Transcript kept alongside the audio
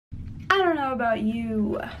don't know about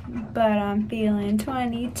you, but I'm feeling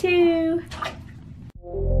 22.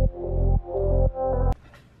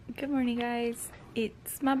 Good morning, guys.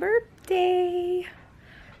 It's my birthday.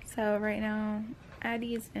 So right now,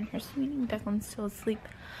 Addie is in her swimming. Declan's still asleep.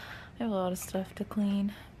 I have a lot of stuff to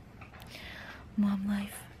clean. Mom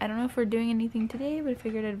life. I don't know if we're doing anything today, but I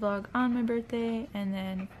figured I'd vlog on my birthday and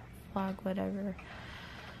then vlog whatever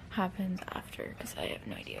happens after, because I have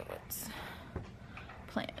no idea what's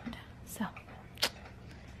planned. So,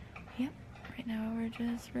 yep. Right now we're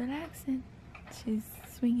just relaxing. She's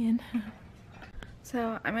swinging.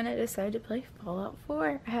 So I'm gonna decide to play Fallout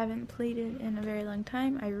 4. I haven't played it in a very long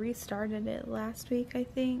time. I restarted it last week, I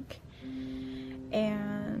think,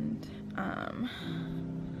 and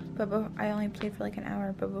but I only played for like an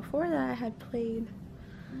hour. But before that, I had played.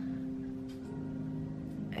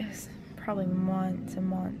 It was probably months and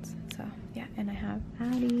months. So yeah, and I have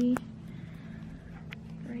Addie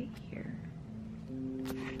right here.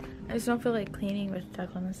 I just don't feel like cleaning with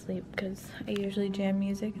Deklan asleep because I usually jam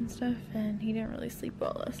music and stuff, and he didn't really sleep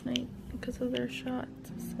well last night because of their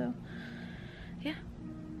shots. So yeah,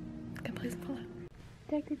 gonna play some Fallout.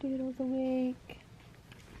 Deckerdoodle's awake.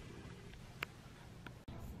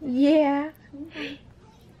 Yeah.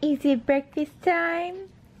 Is it breakfast time?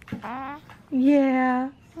 Yeah.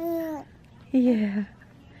 Yeah.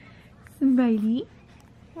 Smiley.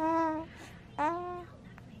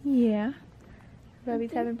 Yeah.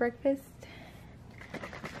 Bubby's having breakfast.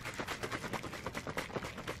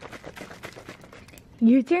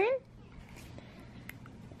 Your turn?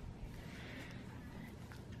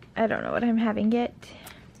 I don't know what I'm having yet.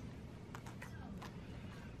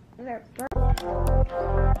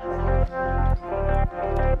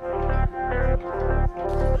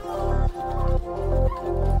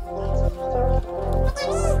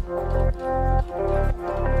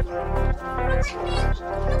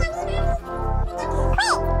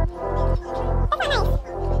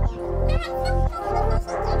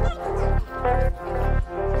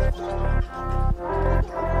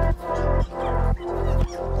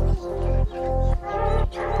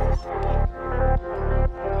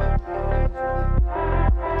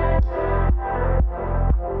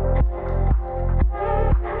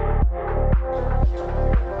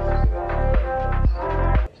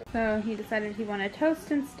 So he decided he wanted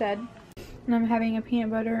toast instead. And I'm having a peanut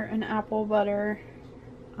butter and apple butter,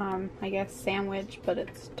 I guess sandwich, but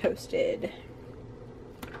it's toasted.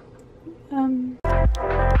 Over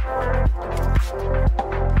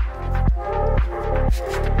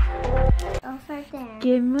there.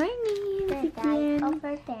 Good morning, again.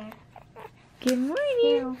 Over there. Good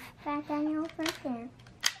morning. That guy over there.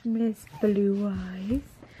 Miss Blue Eyes.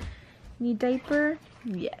 Need diaper?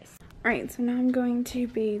 Yes. Alright, so now I'm going to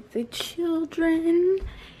bathe the children,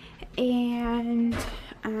 and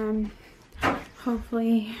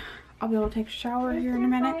hopefully I'll be able to take a shower here in a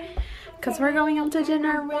minute, because we're going out to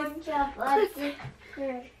dinner with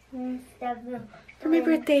Cliff for my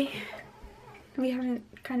birthday. We haven't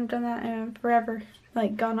kind of done that in forever,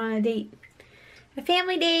 like gone on a date. A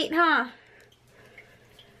family date, huh?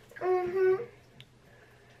 Mm-hmm.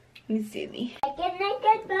 You see me. Good night,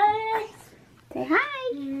 good bye. Say hi.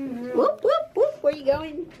 Whoop, whoop, whoop. Where are you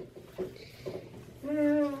going?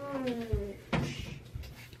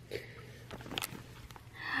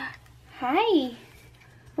 Hi.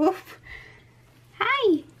 Woof.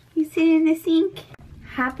 Hi. You sitting in the sink?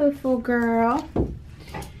 Happiful girl.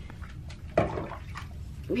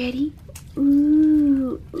 Ready?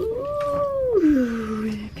 Ooh.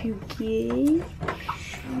 Ooh. Feel good.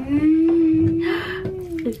 Ooh.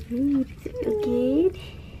 Does it feel good?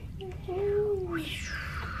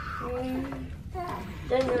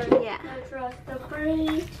 Yeah. Across the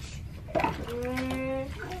bridge.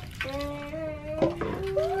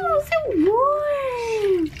 Oh, so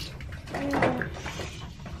warm.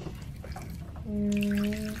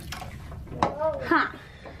 Huh.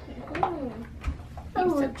 Oh,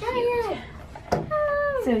 so cute.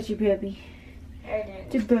 So's your baby.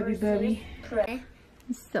 The baby.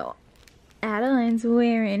 So, Adaline's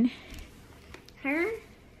wearing her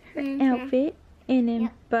outfit, and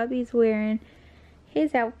then Bubby's wearing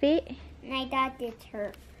his outfit. And I got this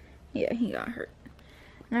hurt. Yeah, he got hurt.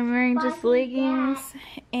 And I'm wearing just leggings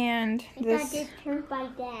and this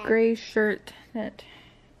gray shirt that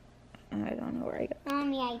I don't know where I got.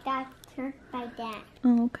 Mommy, I got hurt by Dad.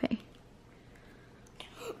 Oh, okay.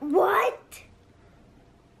 What?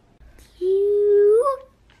 Cute.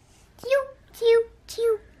 Cute, cute,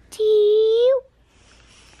 cute, cute.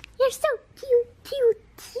 You're so cute, cute,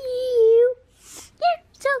 cute. You're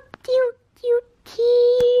so cute, cute,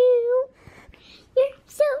 cute. You're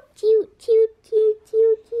so cute, cute, cute,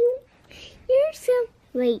 cute, cute.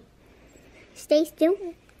 Wait. Stay still.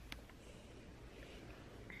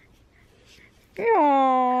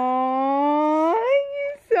 Aww,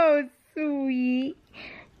 you're so sweet.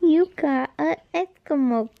 You got an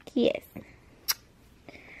Eskimo kiss.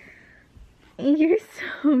 You're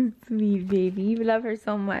so sweet, baby. You love her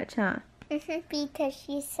so much, huh? Because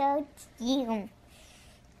she's so cute.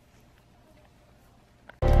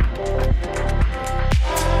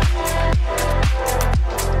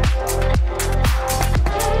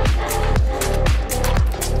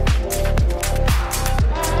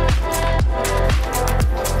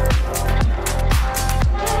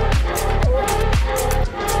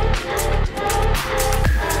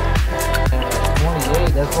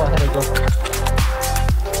 That's why I had to go.